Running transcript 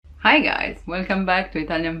Hi guys, welcome back to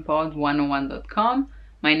ItalianPod101.com.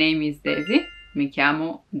 My name is Daisy, mi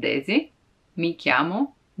chiamo Daisy,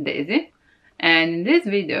 and in this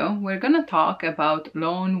video we're gonna talk about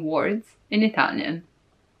loan words in Italian.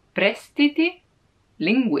 Prestiti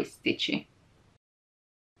linguistici.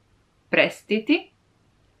 Prestiti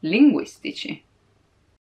linguistici.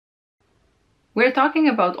 We're talking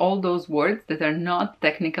about all those words that are not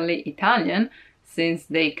technically Italian, since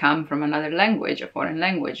they come from another language, a foreign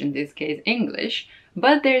language, in this case English,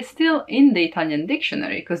 but they're still in the Italian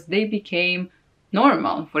dictionary because they became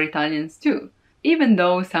normal for Italians too, even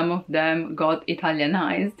though some of them got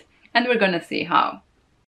Italianized, and we're gonna see how.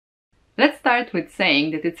 Let's start with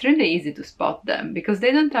saying that it's really easy to spot them because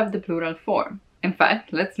they don't have the plural form. In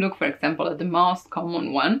fact, let's look for example at the most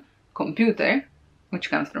common one, computer, which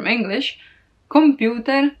comes from English.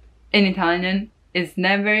 Computer in Italian is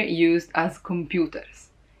never used as computers.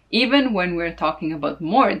 Even when we're talking about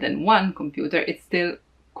more than one computer, it's still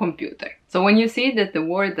computer. So when you see that the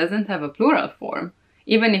word doesn't have a plural form,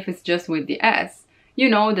 even if it's just with the S, you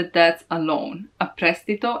know that that's a loan, a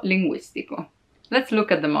prestito linguistico. Let's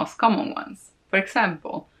look at the most common ones. For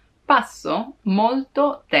example, passo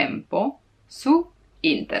molto tempo su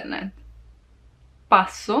internet.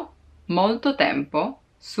 Passo molto tempo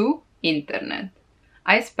su internet.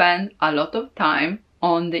 I spend a lot of time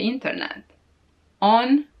on the internet.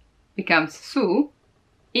 On becomes su,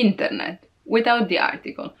 internet, without the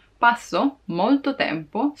article. Passo molto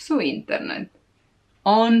tempo su internet.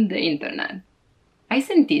 On the internet. Hai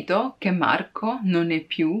sentito che Marco non è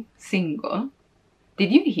più single?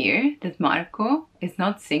 Did you hear that Marco is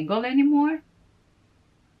not single anymore?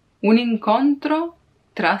 Un incontro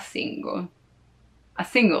tra single. A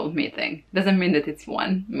single meeting. Doesn't mean that it's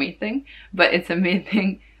one meeting, but it's a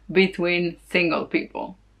meeting between single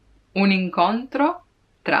people. Un incontro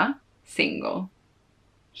tra single.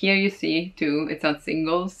 Here you see two, it's not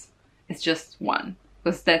singles, it's just one,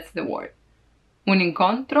 because that's the word. Un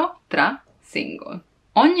incontro tra single.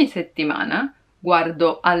 Ogni settimana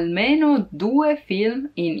guardo almeno 2 film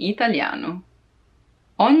in italiano.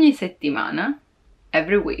 Ogni settimana,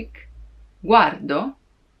 every week, guardo,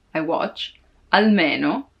 I watch,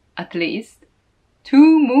 almeno, at least,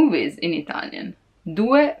 2 movies in Italian.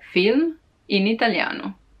 2 film in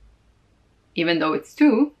italiano. Even though it's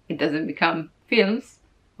 2, it doesn't become films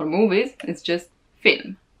or movies, it's just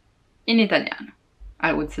film in italiano.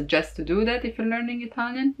 I would suggest to do that if you're learning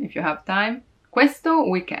Italian, if you have time. Questo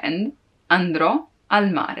weekend andrò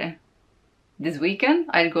al mare. This weekend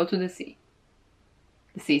I'll go to the sea.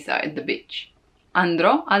 The seaside, the beach.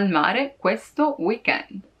 Andrò al mare questo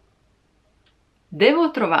weekend.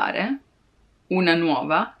 Devo trovare una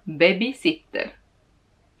nuova babysitter.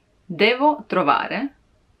 Devo trovare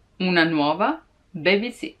una nuova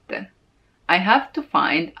babysitter. I have to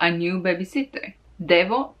find a new babysitter.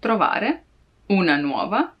 Devo trovare una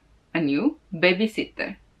nuova, a new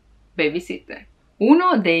babysitter. Babysitter.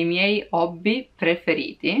 Uno dei miei hobby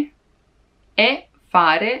preferiti è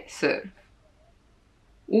fare surf.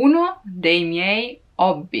 Uno dei miei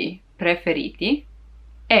hobby preferiti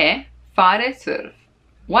è fare surf.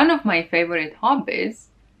 One of my favorite hobbies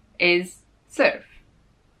is surf.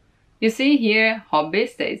 You see here, hobby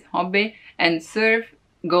stays hobby, and surf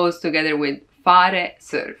goes together with fare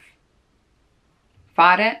surf.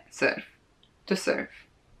 Fare surf. To surf.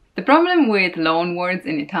 The problem with loan words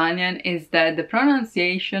in Italian is that the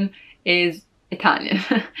pronunciation is Italian.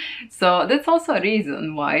 So that's also a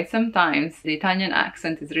reason why sometimes the Italian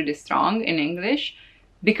accent is really strong in English,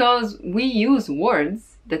 because we use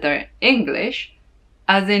words that are English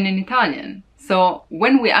as in Italian. So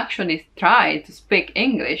when we actually try to speak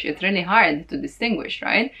English, it's really hard to distinguish,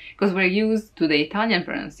 right? Because we're used to the Italian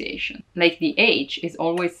pronunciation. Like the H is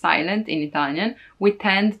always silent in Italian, we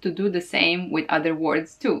tend to do the same with other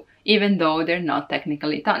words too, even though they're not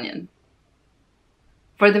technically Italian.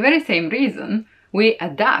 For the very same reason, we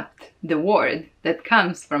adapt the word that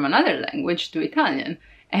comes from another language to Italian,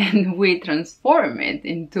 and we transform it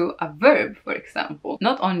into a verb, for example.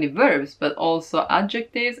 Not only verbs, but also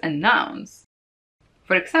adjectives and nouns.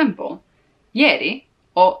 For example, ieri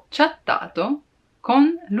ho chattato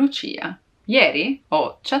con Lucia. Ieri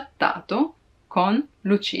ho chattato con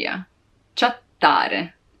Lucia.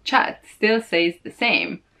 Chattare. Chat still says the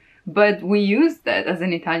same, but we use that as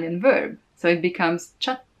an Italian verb. So it becomes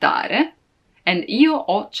chattare, and io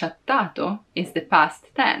ho chattato is the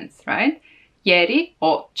past tense, right? Ieri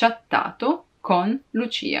ho chattato con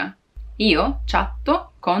Lucia. Io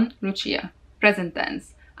chatto con Lucia. Present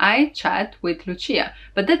tense. I chat with Lucia.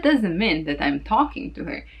 But that doesn't mean that I'm talking to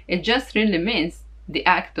her. It just really means the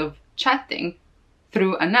act of chatting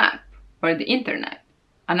through an app or the internet.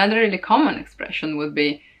 Another really common expression would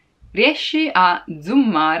be riesci a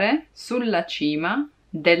zoomare sulla cima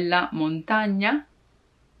della montagna?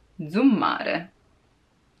 Zoomare.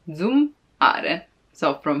 Zoomare.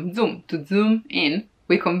 So from zoom to zoom in,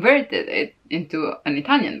 we converted it into an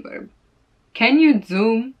Italian verb. Can you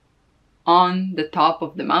zoom on the top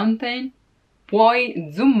of the mountain? Puoi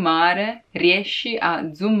zoomare, riesci a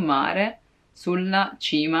zoomare sulla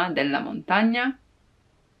cima della montagna?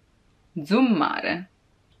 Zoomare.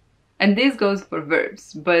 And this goes for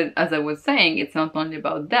verbs, but as I was saying, it's not only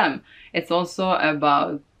about them, it's also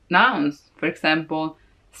about nouns. For example,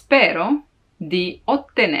 spero di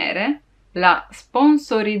ottenere la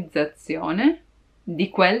sponsorizzazione di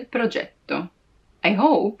quel progetto. I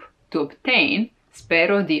hope to obtain,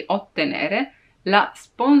 spero di ottenere, la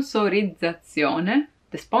sponsorizzazione,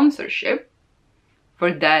 the sponsorship,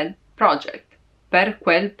 for that project, per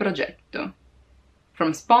quel progetto.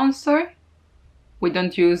 From sponsor, we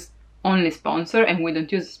don't use only sponsor and we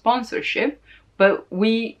don't use sponsorship, but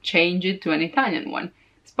we change it to an Italian one,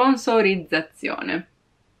 sponsorizzazione.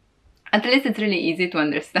 At least it's really easy to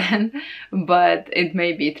understand, but it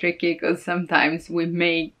may be tricky because sometimes we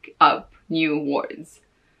make up new words.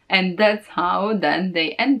 And that's how then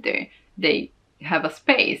they enter. They have a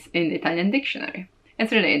space in the Italian dictionary.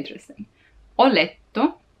 It's really interesting. Ho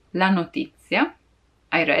letto la notizia.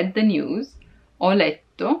 I read the news. Ho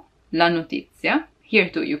letto la notizia. Here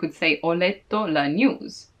too, you could say ho letto la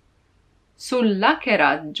news.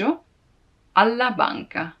 Sull'hackeraggio alla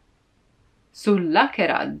banca.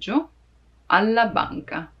 Sull'hackeraggio alla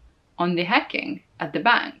banca. On the hacking at the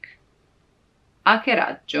bank.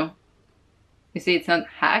 Hackeraggio. You see, it's not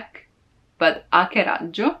hack, but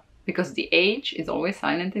hackeraggio, because the H is always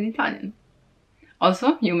silent in Italian.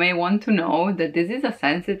 Also, you may want to know that this is a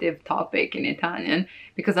sensitive topic in Italian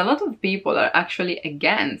because a lot of people are actually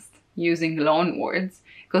against using loanwords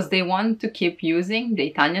because they want to keep using the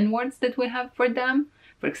Italian words that we have for them.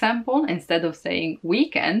 For example, instead of saying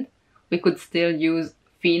weekend, we could still use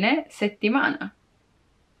fine settimana,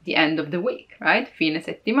 the end of the week, right? Fine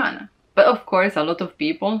settimana. But of course, a lot of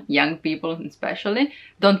people, young people especially,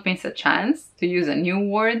 don't miss a chance to use a new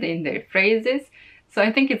word in their phrases. So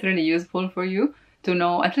I think it's really useful for you to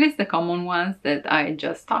know at least the common ones that I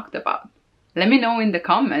just talked about. Let me know in the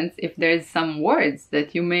comments if there's some words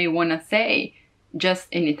that you may want to say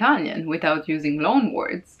just in Italian without using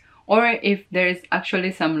loanwords, or if there's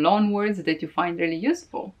actually some loanwords that you find really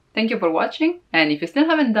useful. Thank you for watching, and if you still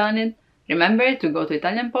haven't done it, remember to go to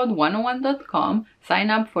ItalianPod101.com, sign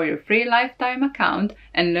up for your free lifetime account,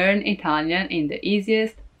 and learn Italian in the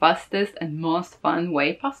easiest, fastest, and most fun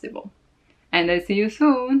way possible. And I'll see you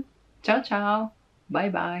soon! Ciao ciao! Bye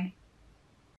bye!